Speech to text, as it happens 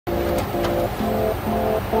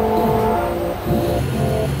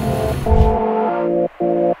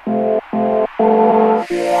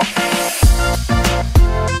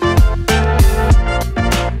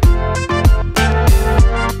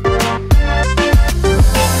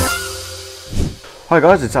Hi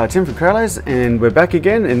guys, it's Tim from Create-A-Lase and we're back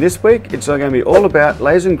again, and this week it's going to be all about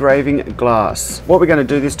laser engraving glass. What we're going to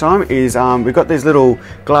do this time is we've got these little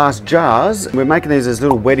glass jars. We're making these as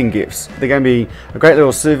little wedding gifts. They're going to be a great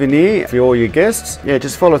little souvenir for all your guests. Yeah,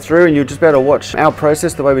 just follow through and you'll just be able to watch our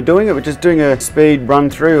process the way we're doing it. We're just doing a speed run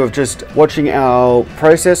through of just watching our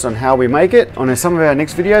process on how we make it. On some of our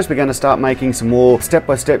next videos we're going to start making some more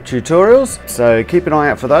step-by-step tutorials, so keep an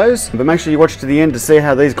eye out for those, but make sure you watch to the end to see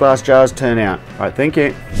how these glass jars turn out. Right, thank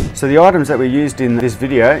you. So the items that we used in this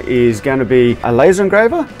video is going to be a laser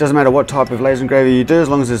engraver. Doesn't matter what type of laser engraver you do, as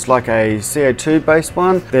long as it's like a CO2 based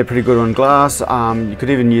one. They're pretty good on glass. You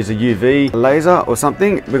could even use a UV laser or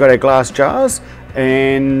something. We've got our glass jars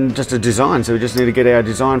and just a design, so we just need to get our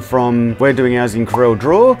design from, we're doing ours in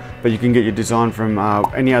CorelDraw, but you can get your design from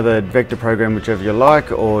any other vector program, whichever you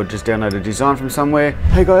like, or just download a design from somewhere.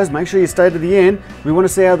 Hey guys, make sure you stay to the end. We want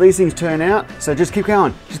to see how these things turn out, so just keep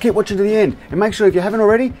going, just keep watching to the end, and make sure if you haven't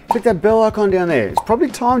already, click that bell icon down there. It's probably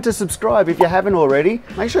time to subscribe if you haven't already.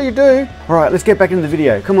 Make sure you do. All right, let's get back into the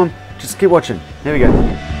video. Come on, just keep watching. Here we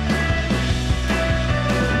go.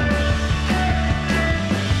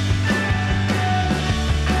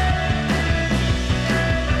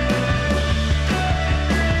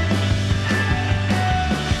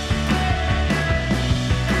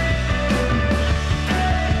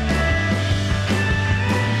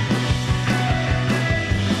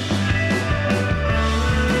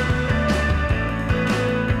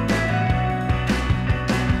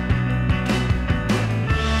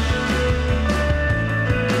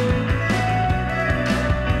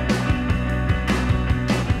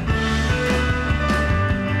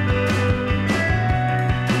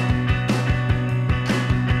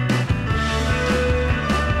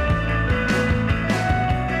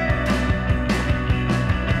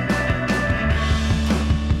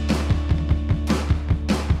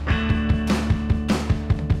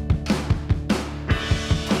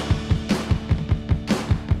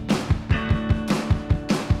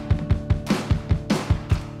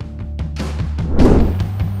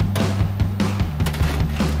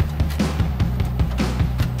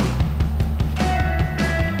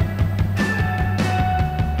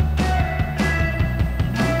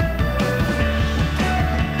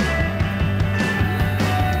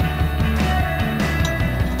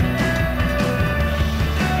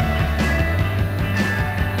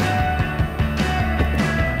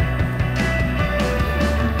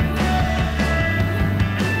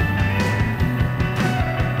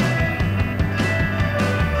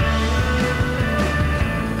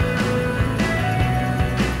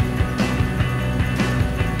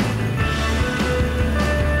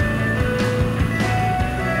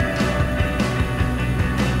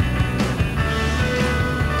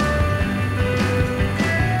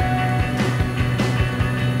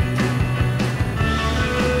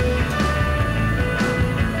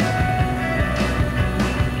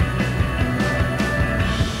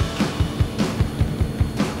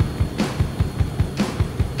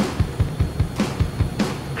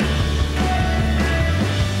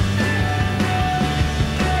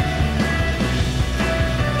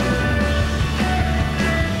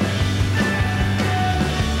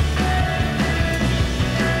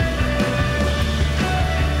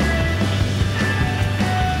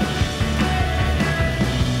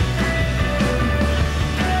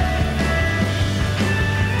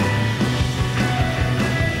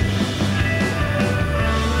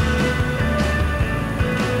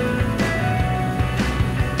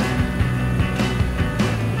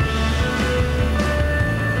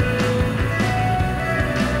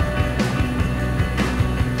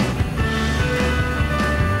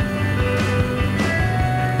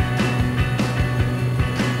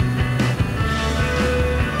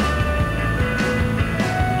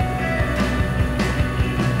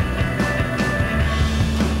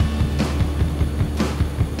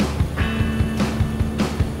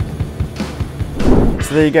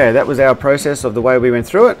 So there you go, that was our process of the way we went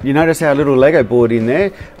through it. You notice our little Lego board in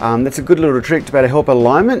there. That's a good little trick to be able to help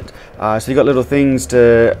alignment. So you've got little things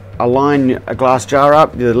to align a glass jar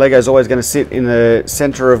up. The Lego is always going to sit in the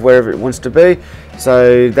center of wherever it wants to be.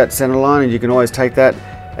 So that center line, and you can always take that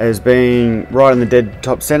as being right in the dead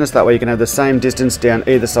top center, so that way you can have the same distance down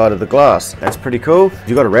either side of the glass. That's pretty cool. If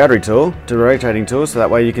you've got a rotary tool, a rotating tool, so that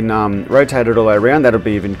way you can rotate it all the way around. That'll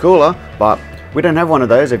be even cooler, but we don't have one of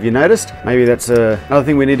those, have you noticed? Maybe that's another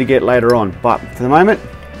thing we need to get later on, but for the moment,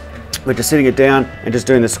 we're just sitting it down and just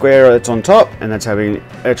doing the square that's on top, and that's how we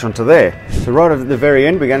etch onto there. So right at the very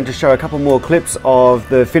end, we're going to show a couple more clips of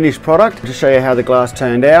the finished product to show you how the glass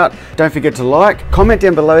turned out. Don't forget to like, comment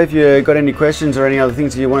down below if you've got any questions or any other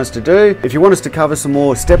things that you want us to do. If you want us to cover some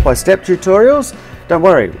more step-by-step tutorials, don't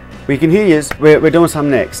worry, we can hear you. We're doing some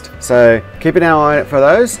next, so keep an eye out for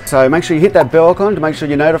those. So make sure you hit that bell icon to make sure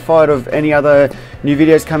you're notified of any other new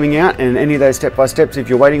videos coming out and any of those step-by-steps if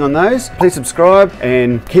you're waiting on those. Please subscribe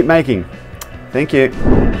and keep making. Thank you.